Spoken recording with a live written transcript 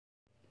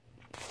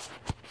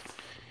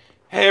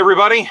Hey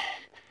everybody,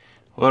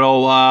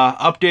 little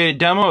updated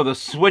demo of the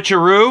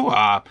Switch-a-roo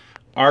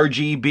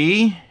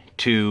RGB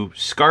to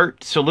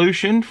SCART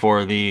solution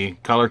for the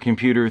Color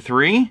Computer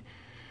 3.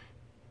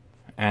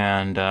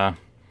 And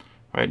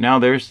right now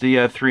there's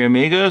the 3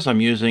 Amigos. I'm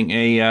using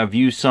a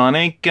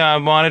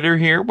ViewSonic monitor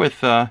here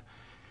with a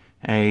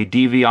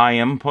DVI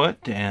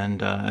input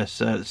and a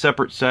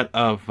separate set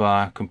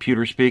of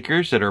computer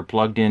speakers that are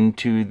plugged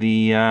into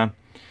the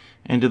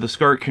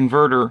SCART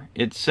converter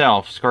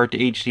itself. SCART to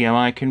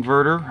HDMI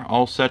converter,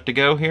 all set to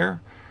go here.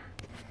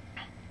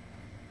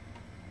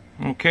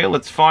 Okay,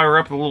 let's fire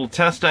up the little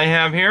test I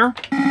have here.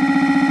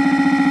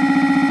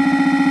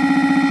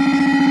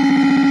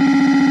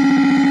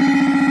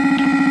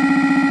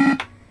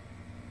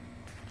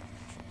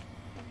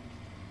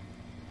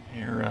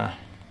 Here,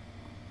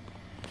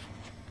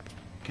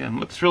 again,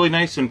 looks really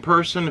nice in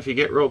person. If you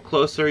get real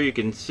close there, you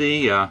can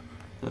see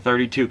the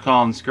 32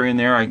 column screen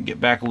there. I can get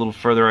back a little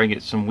further, I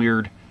get some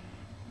weird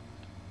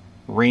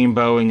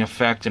rainbowing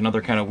effect and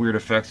other kind of weird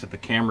effects that the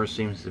camera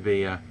seems to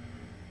be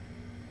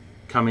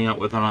coming up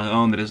with on its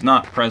own that is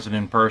not present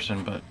in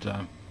person, but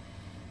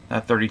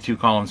that 32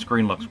 column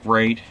screen looks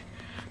great.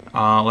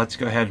 Let's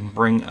go ahead and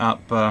bring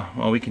up,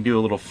 well, we can do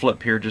a little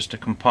flip here just to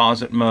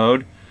composite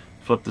mode.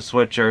 Flip the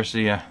switch there,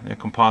 see the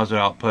composite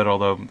output,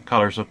 although the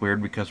colors look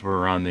weird because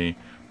we're on the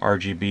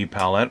RGB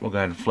palette. We'll go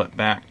ahead and flip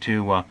back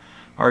to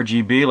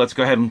RGB. Let's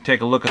go ahead and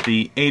take a look at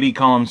the 80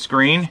 column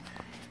screen.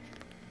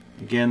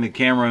 Again, the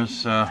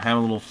camera's having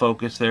a little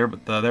focus there,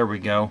 but there we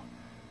go.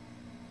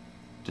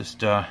 Just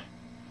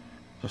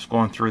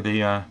going through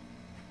the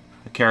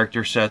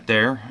character set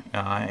there.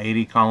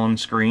 80 column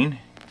screen,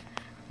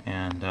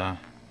 and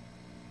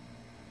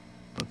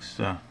looks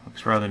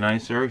rather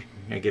nice there.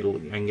 I can get a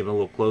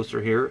little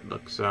closer here. It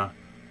looks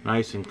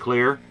nice and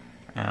clear,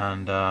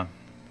 and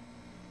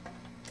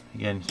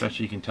again,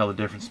 especially you can tell the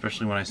difference,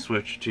 especially when I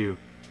switch to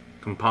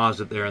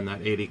composite there, and that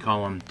 80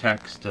 column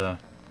text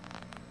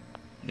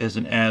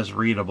isn't as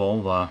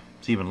readable.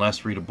 It's even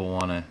less readable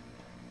on an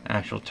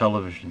actual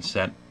television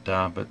set,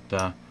 but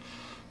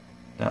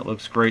that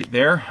looks great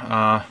there.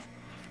 Now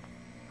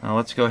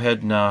let's go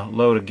ahead and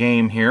load a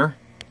game here.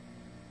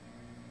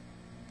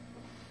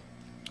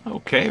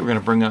 Okay, we're going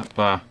to bring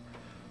up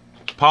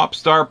Pop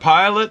Star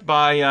Pilot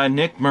by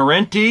Nick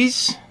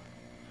Marentes.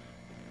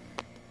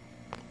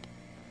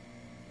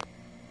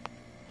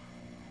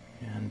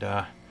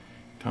 And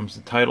comes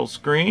the title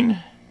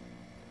screen.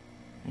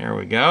 There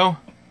we go.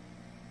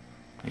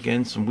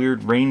 Again, some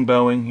weird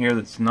rainbowing here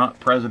that's not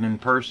present in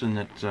person,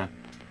 that's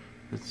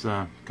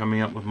coming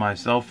up with my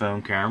cell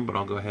phone camera, but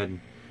I'll go ahead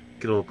and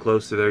get a little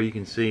closer there. You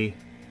can see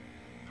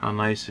how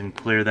nice and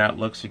clear that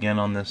looks again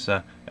on this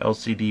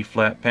LCD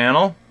flat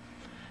panel.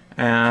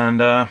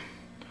 And I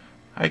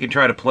can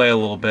try to play a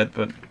little bit,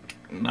 but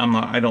I'm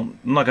not going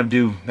to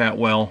do that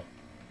well.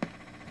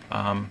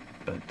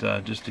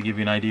 But just to give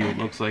you an idea what it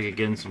looks like,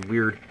 again, some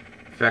weird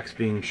effects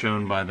being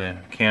shown by the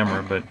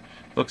camera, but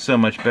it looks so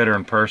much better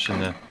in person.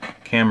 The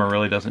camera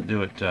really doesn't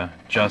do it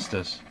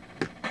justice.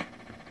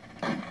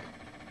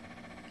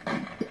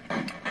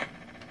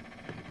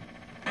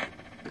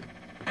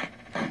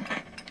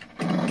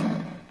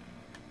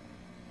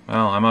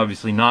 Well, I'm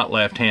obviously not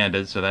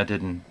left-handed, so that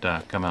didn't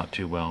come out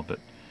too well, but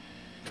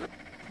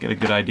get a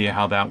good idea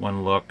how that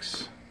one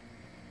looks.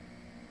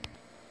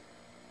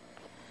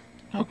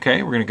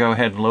 Okay, we're going to go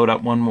ahead and load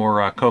up one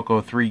more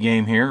Coco 3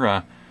 game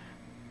here.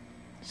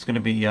 It's going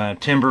to be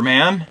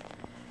Timberman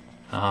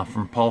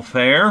from Paul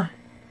Fair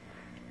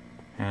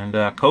and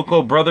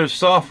Coco Brothers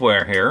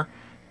Software here.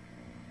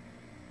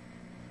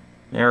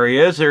 There he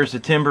is. There's the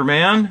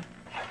Timberman.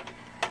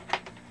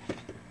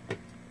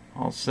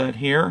 All set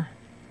here.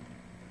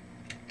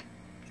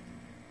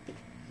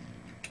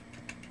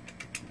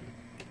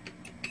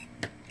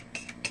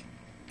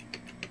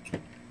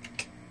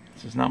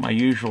 This is not my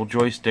usual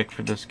joystick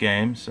for this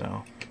game,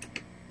 so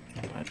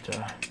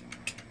but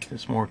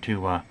it's more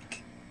to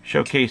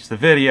showcase the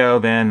video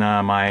than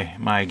my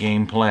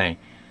gameplay.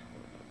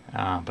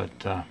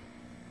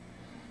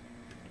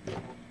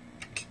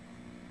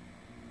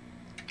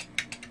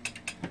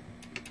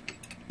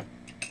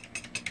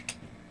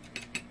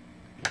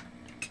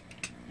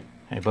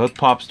 Hey, both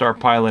Pop Star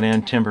Pilot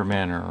and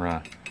Timberman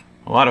are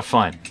a lot of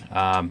fun,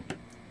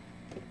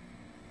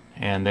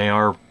 and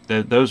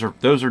those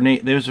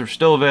are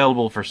still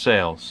available for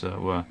sale.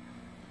 So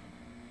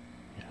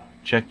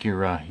check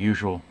your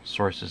usual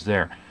sources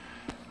there.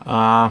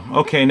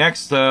 Okay,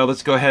 next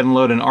let's go ahead and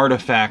load an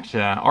artifact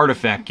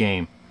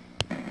game.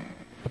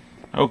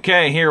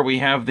 Okay, here we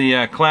have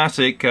the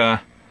classic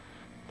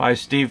by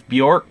Steve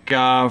Bjork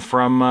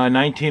from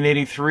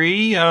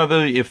 1983,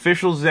 the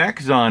official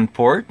Zaxxon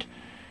port.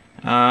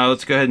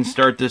 Let's go ahead and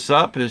start this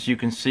up. As you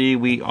can see,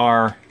 we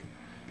are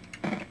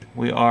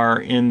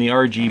in the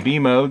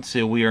RGB mode,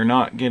 so we are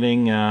not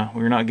getting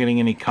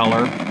any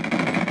color.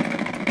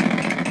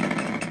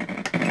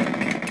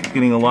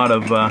 Getting a lot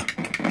of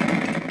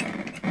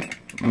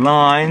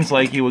lines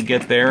like you would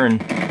get there, and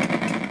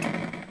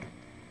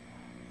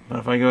but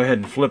if I go ahead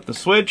and flip the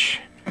switch,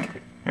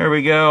 There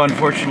we go.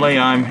 Unfortunately,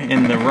 I'm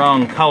in the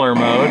wrong color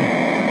mode,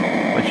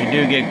 but you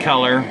do get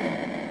color.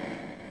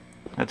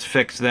 Let's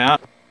fix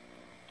that.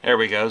 There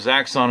we go.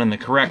 Zach's on in the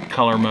correct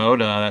color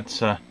mode.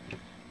 That's, of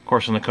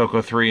course, on the Coco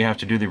 3, you have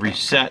to do the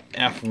reset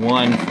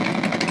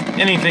F1.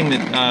 Anything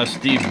that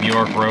Steve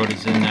Bjork wrote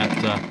is in that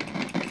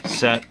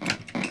set.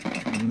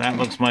 That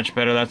looks much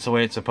better. That's the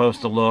way it's supposed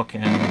to look.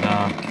 And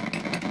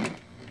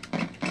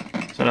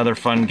it's another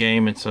fun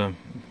game. It's a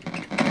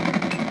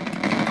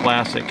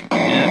classic.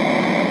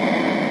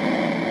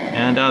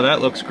 And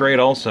that looks great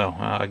also.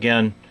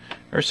 Again,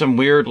 there's some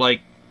weird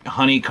like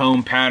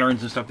honeycomb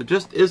patterns and stuff that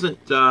just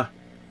isn't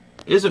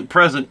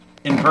present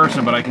in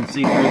person, but I can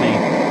see through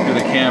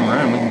the camera,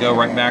 and we can go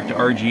right back to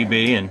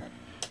RGB and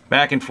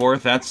back and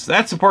forth. That's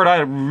the part I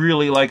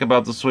really like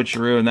about the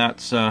Switch-a-roo, and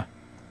that's the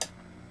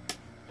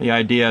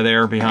idea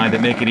there behind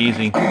it. Make it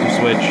easy to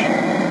switch.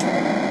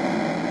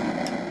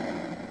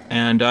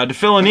 And to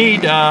fill a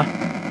need,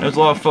 there's a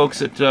lot of folks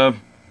that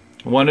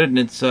wanted, and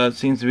it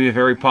seems to be a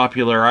very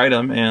popular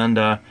item. And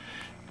if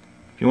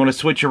you want a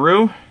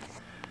Switch-a-roo,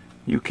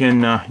 you can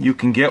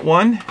get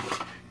one.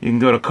 You can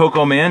go to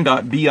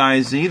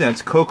cocoman.biz.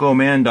 That's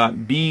cocoman.biz,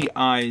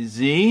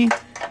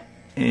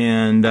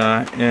 and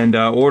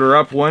order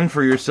up one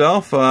for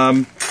yourself.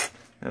 All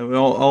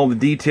the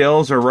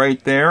details are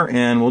right there,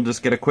 and we'll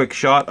just get a quick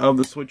shot of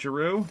the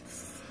Switch-a-roo.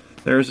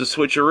 There's the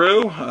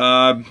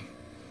Switch-a-roo,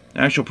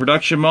 actual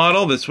production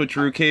model, the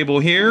Switch-a-roo cable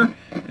here,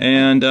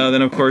 and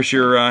then of course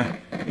your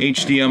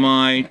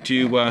HDMI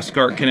to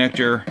SCART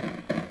connector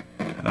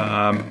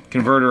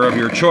converter of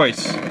your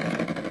choice.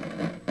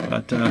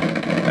 But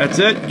that's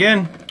it.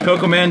 Again,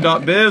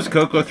 cocoman.biz,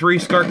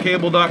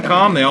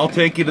 coco3scartcable.com. They all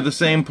take you to the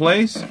same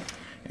place,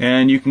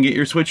 and you can get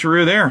your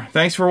Switch-a-roo there.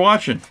 Thanks for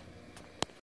watching.